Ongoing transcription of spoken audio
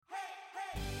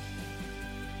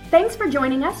Thanks for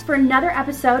joining us for another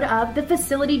episode of the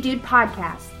Facility Dude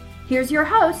Podcast. Here's your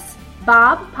hosts,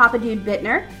 Bob Papa Dude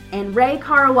Bittner and Ray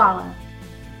Carawala.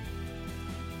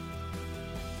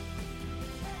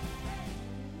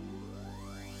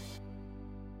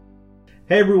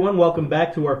 Hey everyone, welcome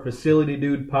back to our Facility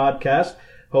Dude Podcast.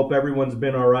 Hope everyone's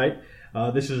been all right.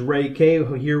 This is Ray K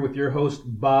here with your host,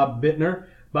 Bob Bittner.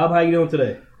 Bob, how you doing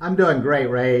today? I'm doing great,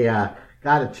 Ray.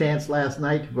 Got a chance last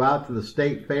night to go out to the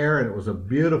state fair, and it was a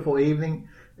beautiful evening.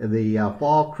 The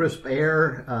fall crisp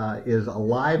air is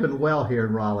alive and well here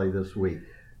in Raleigh this week.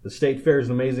 The state fair is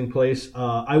an amazing place.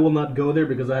 I will not go there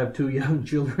because I have two young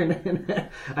children, and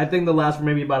I think they'll last for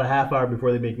maybe about a half hour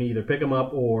before they make me either pick them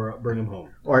up or bring them home.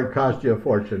 Or it cost you a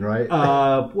fortune, right?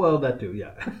 Well, that too,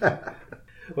 yeah.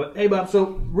 But hey, Bob,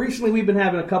 so recently we've been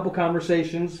having a couple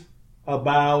conversations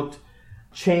about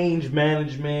change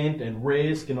management and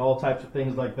risk and all types of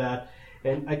things like that.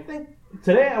 And I think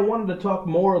today I wanted to talk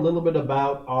more a little bit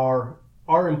about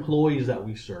our employees that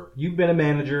we serve. You've been a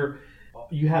manager.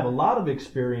 You have a lot of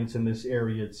experience in this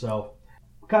area itself.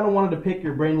 Kind of wanted to pick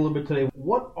your brain a little bit today.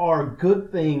 What are good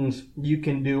things you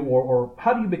can do, or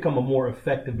how do you become a more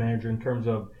effective manager in terms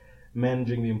of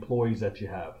managing the employees that you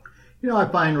have? You know, I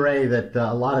find, Ray, that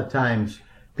a lot of times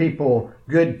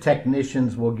good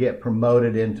technicians will get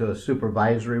promoted into a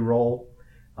supervisory role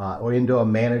or into a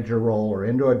manager role or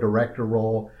into a director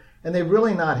role, and they've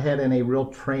really not had any real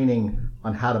training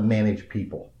on how to manage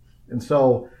people. And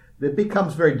so it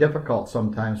becomes very difficult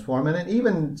sometimes for them, and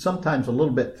even sometimes a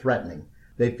little bit threatening.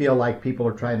 They feel like people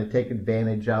are trying to take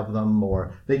advantage of them,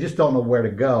 or they just don't know where to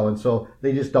go, and so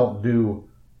they just don't do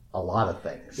a lot of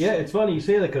things. Yeah, it's funny you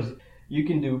say that because you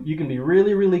can be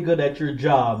really, really good at your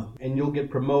job and you'll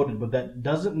get promoted, but that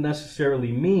doesn't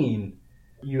necessarily mean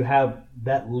you have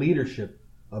that leadership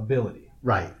ability.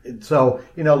 Right. So,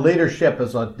 leadership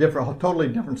is a totally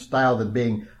different style than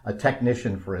being a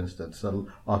technician, for instance, a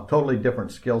totally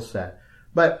different skill set.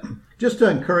 But just to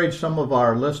encourage some of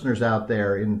our listeners out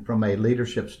there from a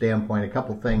leadership standpoint, a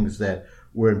couple things that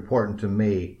were important to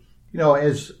me.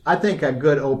 As I think a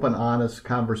good, open, honest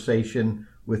conversation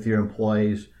with your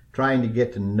employees, trying to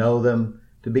get to know them,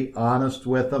 to be honest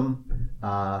with them.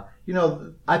 I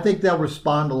think they'll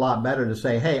respond a lot better to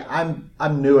say, hey,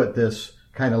 I'm new at this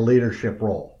kind of leadership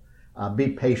role. Be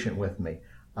patient with me.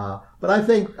 But I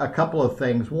think a couple of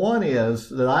things. One is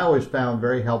that I always found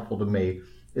very helpful to me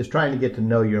is trying to get to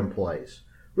know your employees.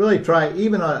 Really try,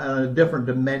 even on a different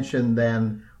dimension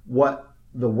than what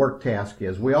the work task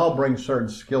is. We all bring certain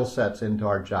skill sets into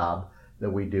our job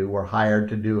that we do. We're hired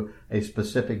to do a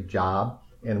specific job,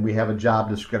 and we have a job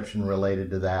description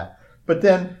related to that. But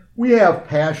then we have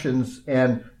passions,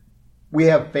 and we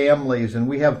have families, and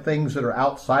we have things that are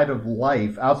outside of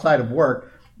life, outside of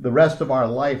work, the rest of our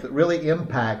life that really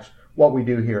impacts what we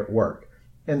do here at work.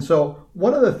 And so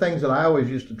one of the things that I always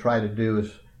used to try to do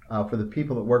is, for the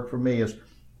people that work for me, is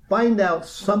find out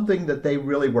something that they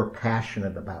really were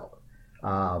passionate about,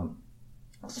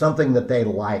 something that they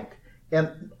liked.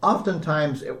 And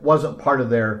oftentimes it wasn't part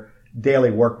of their daily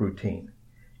work routine.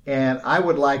 And I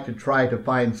would like to try to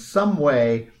find some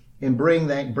way in bringing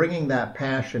that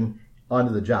passion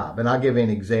onto the job. And I'll give you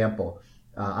an example.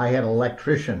 I had an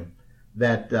electrician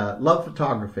that loved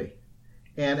photography.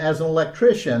 And as an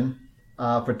electrician,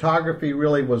 photography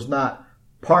really was not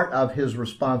part of his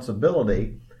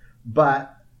responsibility.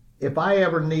 But if I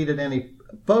ever needed any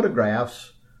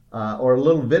photographs or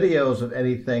little videos of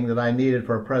anything that I needed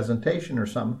for a presentation or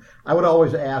something, I would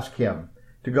always ask him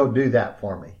to go do that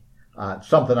for me.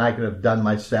 Something I could have done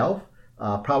myself,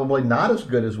 probably not as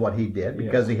good as what he did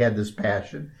because he had this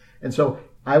passion. And so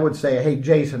I would say, hey,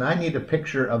 Jason, I need a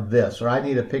picture of this, or I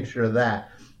need a picture of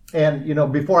that. And,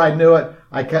 before I knew it,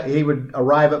 he would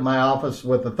arrive at my office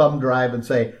with a thumb drive and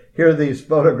say, here are these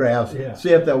photographs,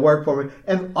 see if they'll work for me.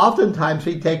 And oftentimes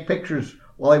he'd take pictures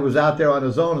while he was out there on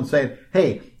his own and say,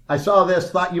 hey, I saw this,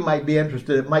 thought you might be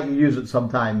interested, might you use it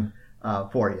sometime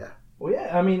for you. Well,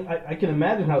 yeah, I mean, I can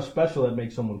imagine how special that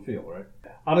makes someone feel, right?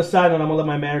 On a side note, I'm going to let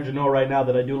my manager know right now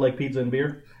that I do like pizza and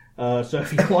beer. So if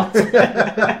he wants,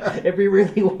 if he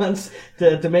really wants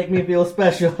to make me feel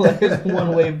special, there's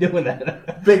one way of doing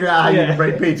that. Figure out how you can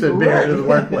bring pizza and beer to the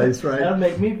workplace, right? That'll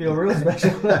make me feel real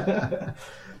special.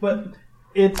 But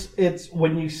it's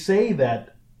when you say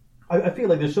that, I feel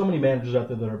like there's so many managers out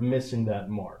there that are missing that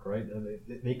mark, right?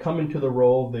 They come into the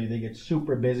role, they get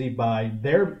super busy by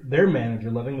their manager,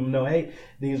 letting them know, hey,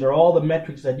 these are all the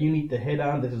metrics that you need to hit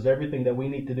on. This is everything that we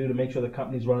need to do to make sure the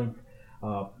company's running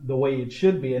the way it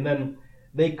should be. And then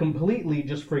they completely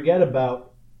just forget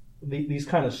about these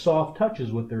kind of soft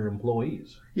touches with their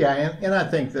employees. Yeah, and I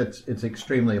think that it's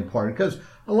extremely important because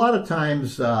a lot of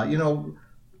times,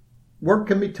 work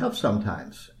can be tough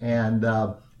sometimes, and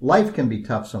life can be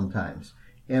tough sometimes.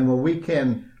 And when we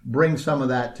can bring some of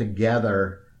that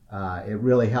together, it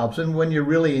really helps. And when you're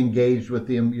really engaged with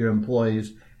your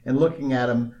employees and looking at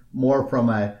them more from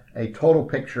a total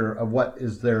picture of what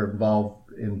is they're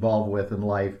involved with in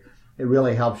life, it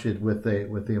really helps you with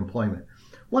the employment.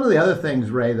 One of the other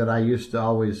things, Ray, that I used to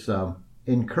always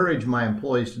encourage my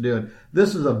employees to do, and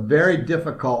this is a very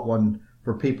difficult one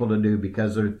for people to do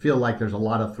because they feel like there's a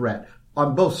lot of threat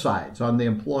on both sides, on the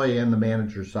employee and the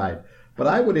manager side. But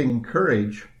I would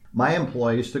encourage my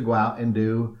employees to go out and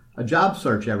do a job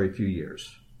search every few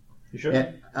years. You sure?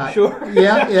 And, sure?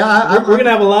 Yeah. We're going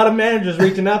to have a lot of managers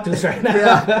reaching out to us right now.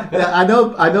 Yeah. I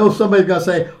know somebody's going to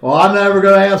say, well, I'm never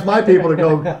going to ask my people to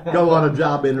go on a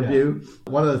job interview.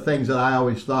 Yeah. One of the things that I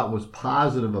always thought was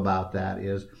positive about that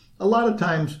is a lot of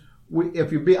times,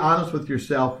 if you be honest with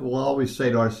yourself, we'll always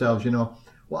say to ourselves,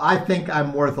 well, I think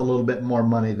I'm worth a little bit more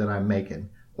money than I'm making.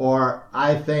 Or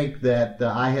I think that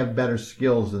I have better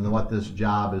skills than what this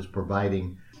job is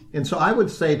providing. And so I would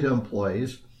say to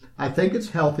employees, I think it's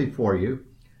healthy for you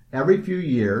every few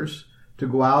years to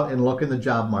go out and look in the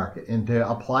job market and to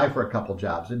apply for a couple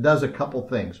jobs. It does a couple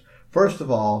things. First of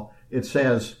all, it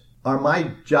says, are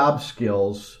my job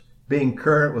skills being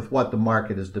current with what the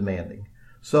market is demanding?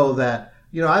 So that,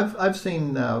 I've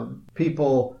seen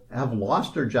people have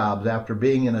lost their jobs after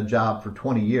being in a job for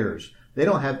 20 years. They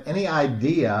don't have any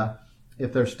idea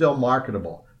if they're still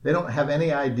marketable. They don't have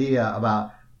any idea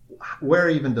about where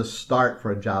even to start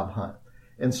for a job hunt.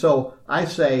 And so I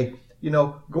say,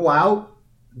 go out,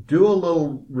 do a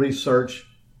little research,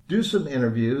 do some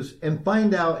interviews, and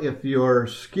find out if your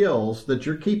skills, that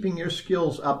you're keeping your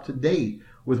skills up to date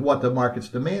with what the market's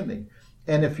demanding.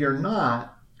 And if you're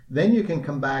not, then you can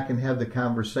come back and have the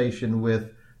conversation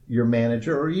with your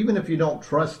manager, or even if you don't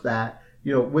trust that,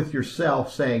 with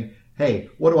yourself saying, hey,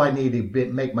 what do I need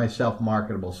to make myself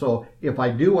marketable? So if I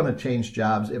do want to change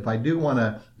jobs, if I do want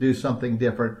to do something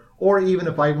different, or even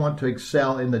if I want to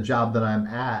excel in the job that I'm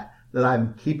at, that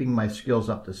I'm keeping my skills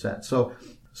up to set. So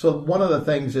one of the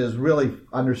things is really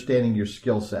understanding your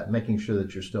skill set, making sure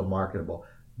that you're still marketable,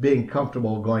 being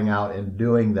comfortable going out and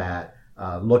doing that,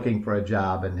 looking for a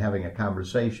job and having a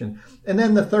conversation. And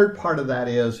then the third part of that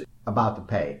is about the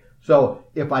pay. So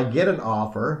if I get an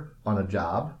offer on a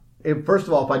job, first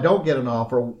of all, if I don't get an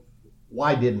offer,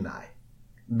 why didn't I?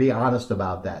 Be honest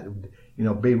about that.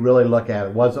 Really look at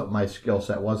it. Was it my skill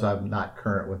set? Was I not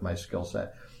current with my skill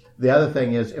set? The other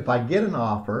thing is, if I get an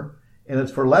offer and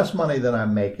it's for less money than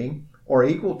I'm making or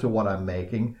equal to what I'm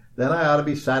making, then I ought to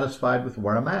be satisfied with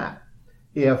where I'm at.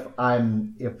 If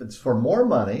it's for more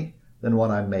money than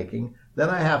what I'm making, then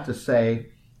I have to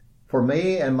say, for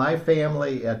me and my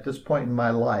family at this point in my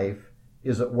life,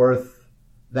 is it worth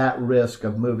that risk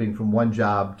of moving from one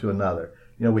job to another?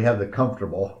 We have the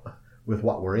comfortable with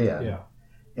what we're in. Yeah.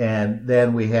 And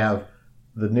then we have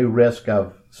the new risk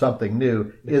of something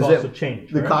new. The cost of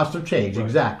change. The cost of change, right.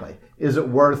 Exactly. Is it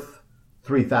worth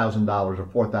 $3,000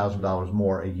 or $4,000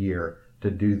 more a year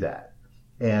to do that?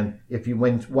 And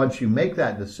once you make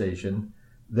that decision,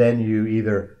 then you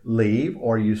either leave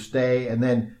or you stay, and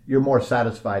then you're more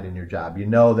satisfied in your job. You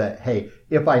know that, hey,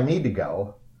 if I need to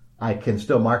go, I can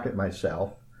still market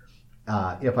myself.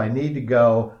 If I need to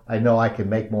go, I know I can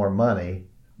make more money,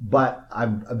 but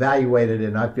I'm evaluated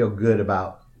and I feel good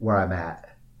about where I'm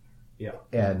at. Yeah.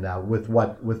 And with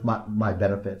my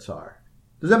benefits are.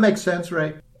 Does that make sense,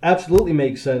 Ray? Absolutely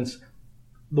makes sense.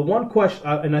 The one question,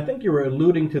 and I think you were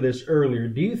alluding to this earlier,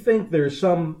 do you think there's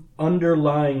some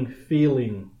underlying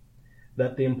feeling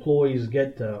that the employees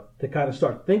get to kind of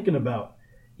start thinking about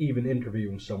even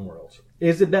interviewing somewhere else?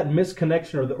 Is it that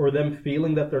misconnection or them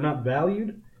feeling that they're not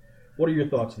valued? What are your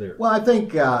thoughts there? Well, I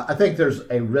think there's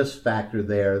a risk factor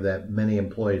there that many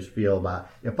employees feel about.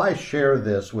 If I share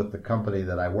this with the company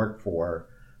that I work for,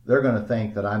 they're going to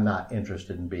think that I'm not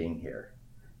interested in being here,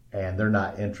 and they're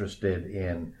not interested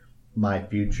in my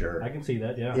future. I can see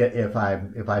that, yeah.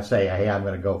 If I say, hey, I'm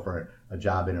going to go for a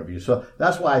job interview. So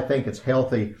that's why I think it's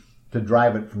healthy to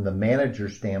drive it from the manager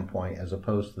standpoint as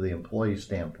opposed to the employee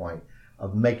standpoint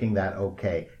of making that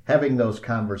okay, having those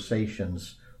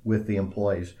conversations with the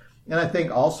employees. And I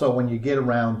think also when you get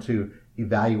around to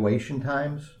evaluation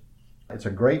times, it's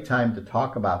a great time to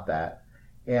talk about that.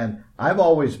 And I've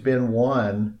always been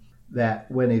one that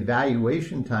when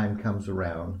evaluation time comes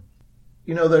around,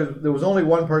 there was only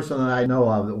one person that I know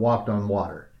of that walked on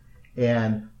water.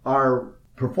 And our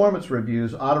performance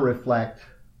reviews ought to reflect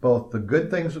both the good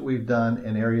things that we've done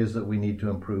and areas that we need to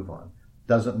improve on.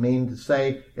 Doesn't mean to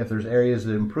say if there's areas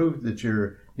that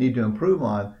you need to improve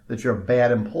on that you're a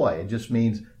bad employee. It just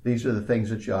means these are the things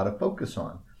that you ought to focus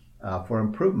on for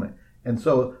improvement. And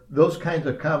so those kinds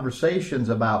of conversations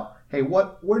about, hey,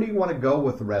 where do you want to go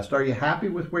with the rest? Are you happy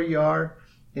with where you are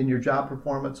in your job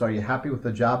performance? Are you happy with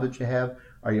the job that you have?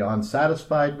 Are you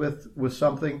unsatisfied with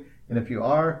something? And if you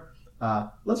are,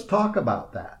 let's talk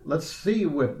about that. Let's see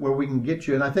where we can get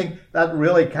you. And I think that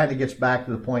really kind of gets back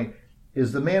to the point,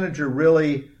 is the manager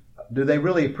do they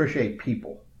really appreciate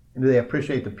people? And do they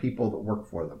appreciate the people that work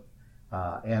for them?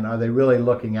 And are they really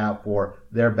looking out for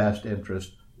their best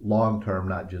interest long term,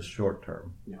 not just short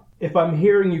term? Yeah. If I'm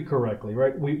hearing you correctly,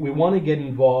 right, we want to get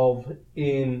involved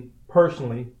in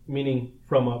personally, meaning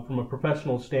from a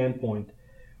professional standpoint,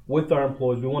 with our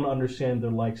employees. We want to understand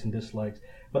their likes and dislikes.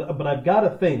 But I've got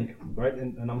to think, right,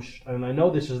 and I know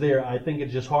this is there. I think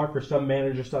it's just hard for some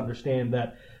managers to understand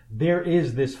that there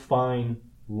is this fine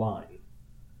line,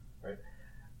 right?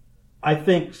 I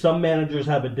think some managers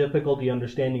have a difficulty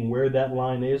understanding where that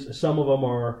line is. Some of them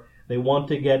are. They want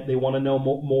to know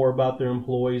more about their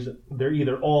employees. They're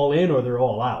either all in or they're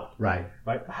all out. Right.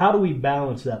 Right. How do we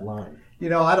balance that line?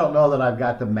 I don't know that I've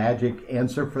got the magic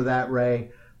answer for that,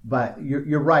 Ray, but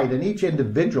you're right. And each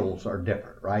individuals are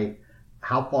different, right?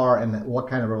 How far and what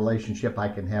kind of relationship I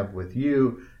can have with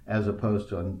you as opposed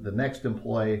to the next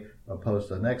employee, opposed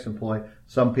to the next employee.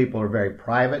 Some people are very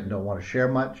private and don't want to share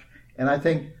much. And I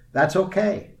think that's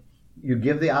okay. You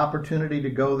give the opportunity to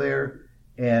go there.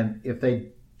 And if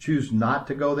they choose not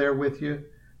to go there with you,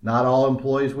 not all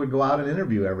employees would go out and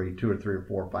interview every 2 or 3 or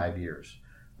 4 or 5 years.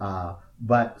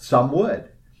 But some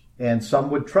would. And some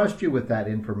would trust you with that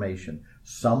information.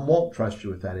 Some won't trust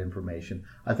you with that information.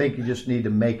 I think you just need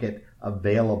to make it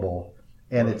available.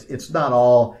 And it's not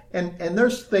all. And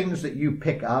there's things that you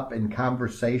pick up in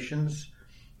conversations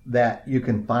that you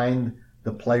can find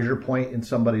the pleasure point in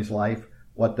somebody's life,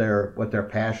 what they're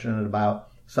passionate about.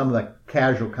 Some of the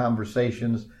casual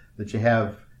conversations that you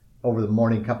have over the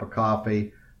morning cup of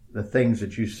coffee, the things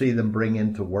that you see them bring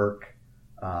into work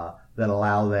that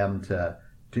allow them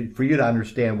for you to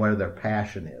understand where their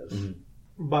passion is. Mm-hmm.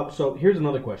 Bob, so here's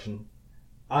another question.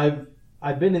 I've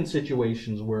been in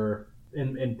situations where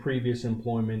in previous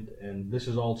employment, and this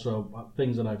is also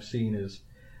things that I've seen, is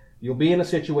you'll be in a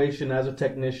situation as a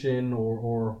technician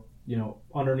or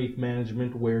underneath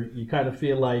management where you kind of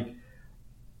feel like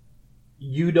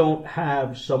you don't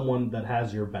have someone that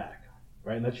has your back,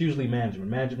 right? And that's usually management.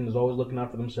 Management is always looking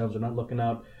out for themselves. They're not looking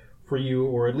out for you,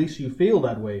 or at least you feel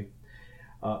that way.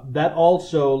 That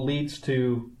also leads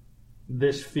to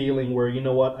this feeling where,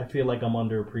 I feel like I'm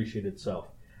underappreciated self.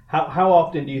 How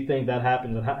often do you think that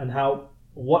happens, and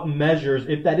what measures,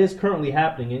 if that is currently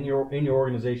happening in your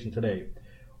organization today,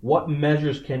 what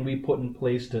measures can we put in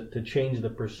place to change the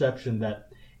perception that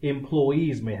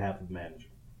employees may have of management?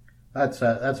 That's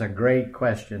a great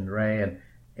question, Ray,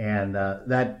 and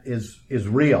that is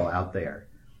real out there.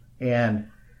 And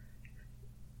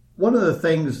one of the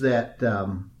things that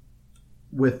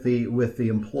with the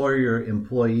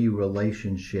employer-employee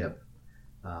relationship,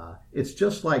 it's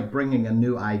just like bringing a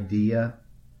new idea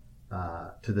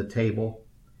to the table.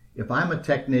 If I'm a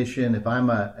technician, if I'm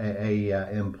a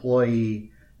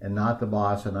employee and not the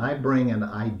boss, and I bring an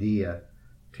idea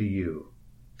to you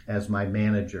as my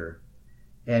manager,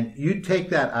 and you take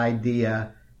that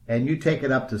idea and you take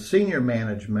it up to senior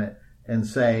management and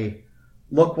say,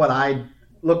 look what I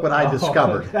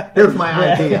discovered. Here's my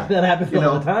idea. That happens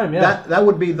all the time, yeah. That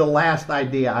would be the last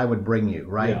idea I would bring you,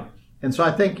 right? Yeah. And so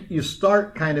I think you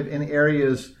start kind of in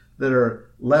areas that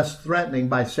are less threatening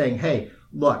by saying, hey,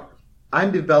 look,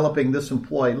 I'm developing this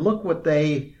employee. Look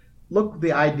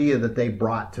the idea that they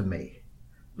brought to me.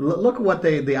 Look at what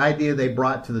the idea they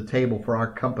brought to the table for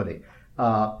our company.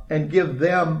 And give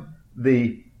them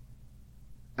the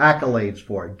accolades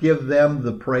for it. Give them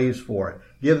the praise for it.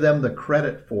 Give them the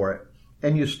credit for it.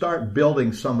 And you start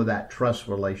building some of that trust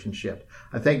relationship.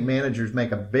 I think managers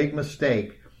make a big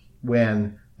mistake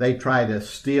when they try to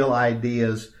steal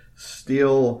ideas,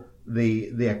 steal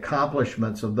the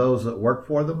accomplishments of those that work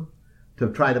for them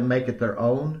to try to make it their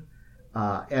own.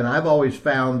 And I've always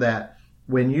found that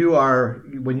when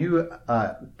you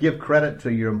give credit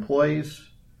to your employees,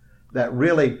 that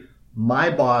really my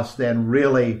boss then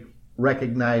really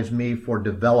recognized me for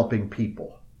developing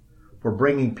people, for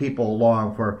bringing people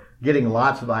along, for getting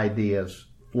lots of ideas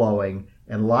flowing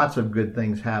and lots of good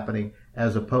things happening,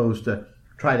 as opposed to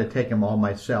try to take them all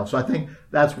myself. So I think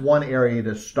that's one area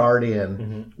to start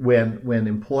in when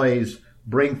employees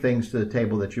bring things to the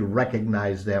table, that you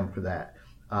recognize them for that.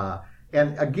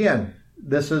 And again,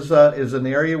 this is an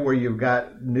area where you've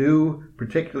got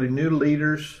particularly new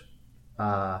leaders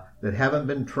that haven't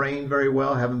been trained very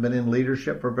well, haven't been in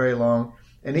leadership for very long,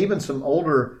 and even some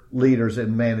older leaders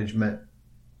in management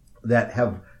that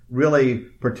have really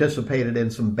participated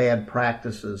in some bad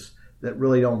practices that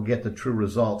really don't get the true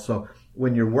results. So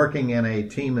when you're working in a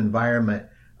team environment,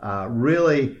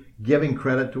 really giving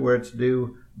credit to where it's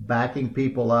due, backing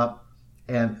people up,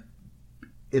 and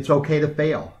it's okay to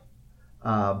fail.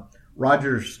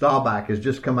 Roger Staubach has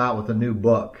just come out with a new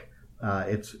book.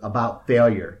 It's about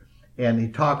failure. And he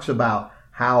talks about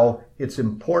how it's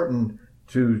important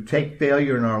to take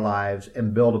failure in our lives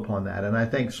and build upon that. And I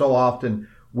think so often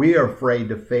we are afraid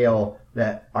to fail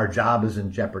that our job is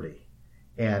in jeopardy.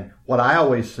 And what I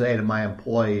always say to my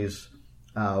employees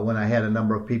when I had a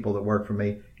number of people that work for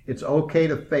me, it's okay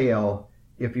to fail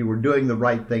if you were doing the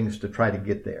right things to try to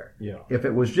get there. Yeah. If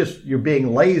it was just you're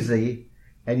being lazy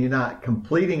and you're not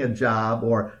completing a job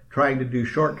or trying to do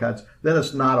shortcuts, then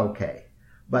it's not okay.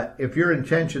 But if your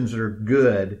intentions are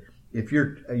good, if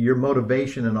your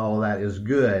motivation and all of that is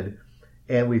good,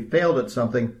 and we failed at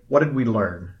something, what did we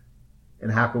learn?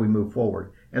 And how can we move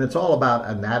forward? And it's all about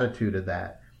an attitude of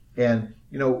that. And,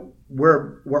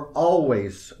 we're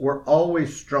always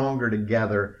stronger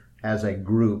together as a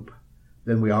group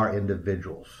than we are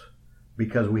individuals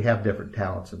because we have different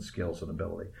talents and skills and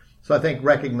ability. So I think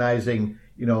recognizing,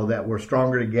 that we're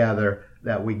stronger together,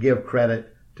 that we give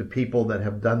credit to people that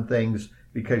have done things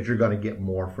because you're going to get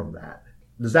more from that.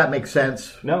 Does that make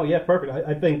sense? No, yeah, perfect.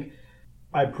 I think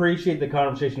I appreciate the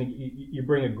conversation. You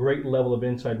bring a great level of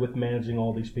insight with managing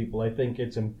all these people. I think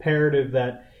it's imperative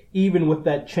that even with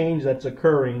that change that's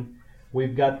occurring,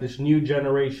 we've got this new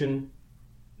generation,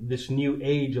 this new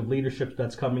age of leadership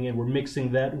that's coming in. We're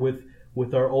mixing that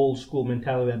with our old school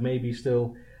mentality that may be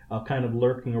still kind of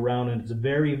lurking around. And it's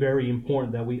very, very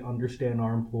important that we understand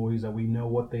our employees, that we know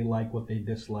what they like, what they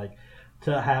dislike,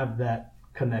 to have that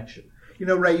connection.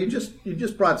 Ray, you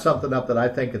just brought something up that I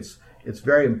think it's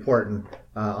very important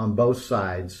on both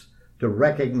sides to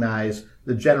recognize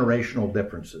the generational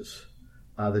differences.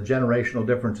 The generational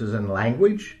differences in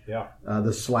language,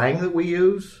 the slang that we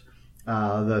use,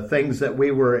 the things that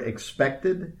we were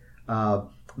expected,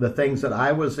 the things that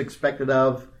I was expected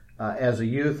of as a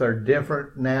youth are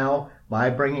different now. My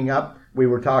bringing up, we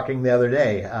were talking the other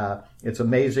day, it's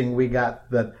amazing we got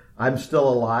that I'm still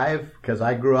alive because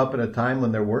I grew up in a time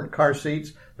when there weren't car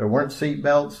seats, there weren't seat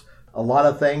belts. A lot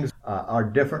of things are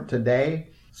different today.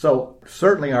 So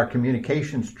certainly our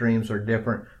communication streams are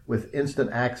different with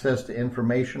instant access to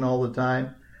information all the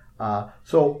time.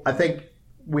 So I think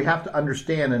we have to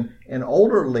understand, and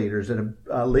older leaders that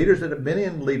have been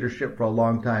in leadership for a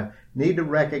long time need to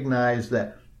recognize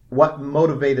that what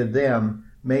motivated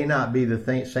them may not be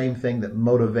the same thing that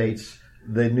motivates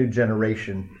the new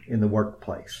generation in the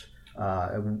workplace.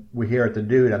 We here at the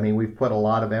Dude, we've put a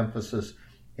lot of emphasis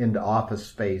into office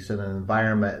space and an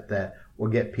environment that will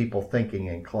get people thinking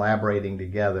and collaborating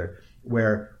together.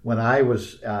 Where when I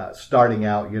was starting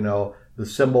out, the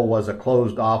symbol was a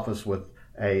closed office with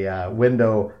a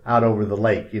window out over the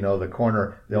lake, the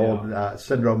corner, old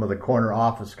syndrome of the corner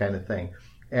office kind of thing.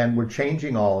 And we're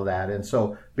changing all of that. And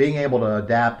so being able to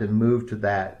adapt and move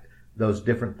to those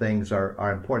different things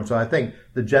are important. So I think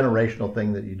the generational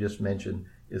thing that you just mentioned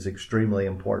is extremely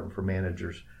important for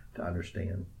managers to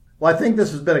understand. Well, I think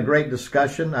this has been a great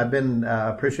discussion. I've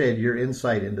appreciated your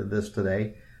insight into this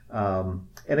today.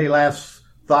 Any last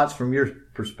thoughts from your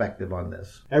perspective on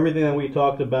this? Everything that we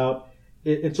talked about,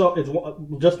 it's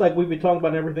just like we've been talking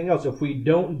about everything else. If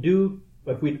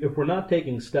we're not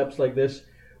taking steps like this,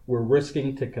 we're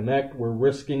risking to connect. We're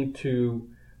risking to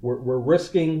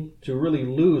really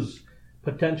lose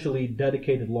potentially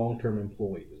dedicated long-term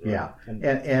employees. Right? Yeah,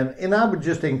 and I would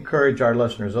just encourage our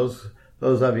listeners,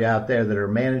 those of you out there that are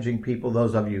managing people,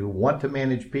 those of you who want to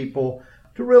manage people,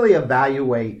 to really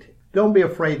evaluate. Don't be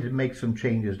afraid to make some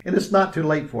changes. And it's not too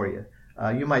late for you.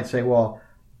 You might say, well,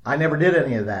 I never did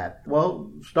any of that.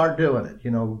 Well, start doing it.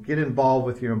 Get involved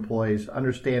with your employees.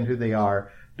 Understand who they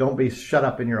are. Don't be shut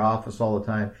up in your office all the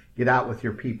time. Get out with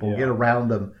your people. Get around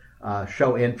them.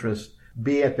 Show interest.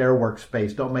 Be at their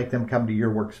workspace. Don't make them come to your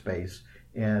workspace.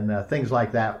 And things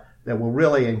like that will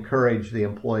really encourage the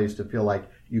employees to feel like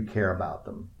you care about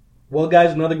them. Well,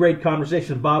 guys, another great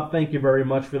conversation. Bob, thank you very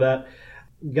much for that.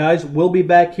 Guys, we'll be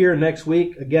back here next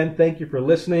week. Again, thank you for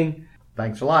listening.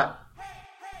 Thanks a lot.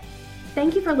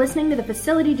 Thank you for listening to the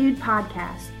Facility Dude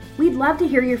podcast. We'd love to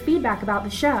hear your feedback about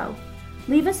the show.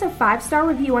 Leave us a 5-star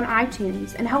review on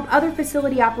iTunes and help other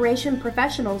facility operation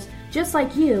professionals just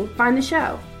like you find the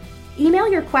show.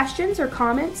 Email your questions or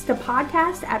comments to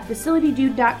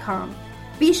podcast@facilitydude.com.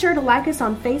 Be sure to like us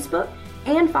on Facebook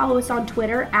and follow us on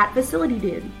Twitter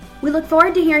 @FacilityDude. We look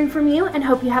forward to hearing from you and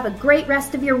hope you have a great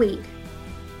rest of your week.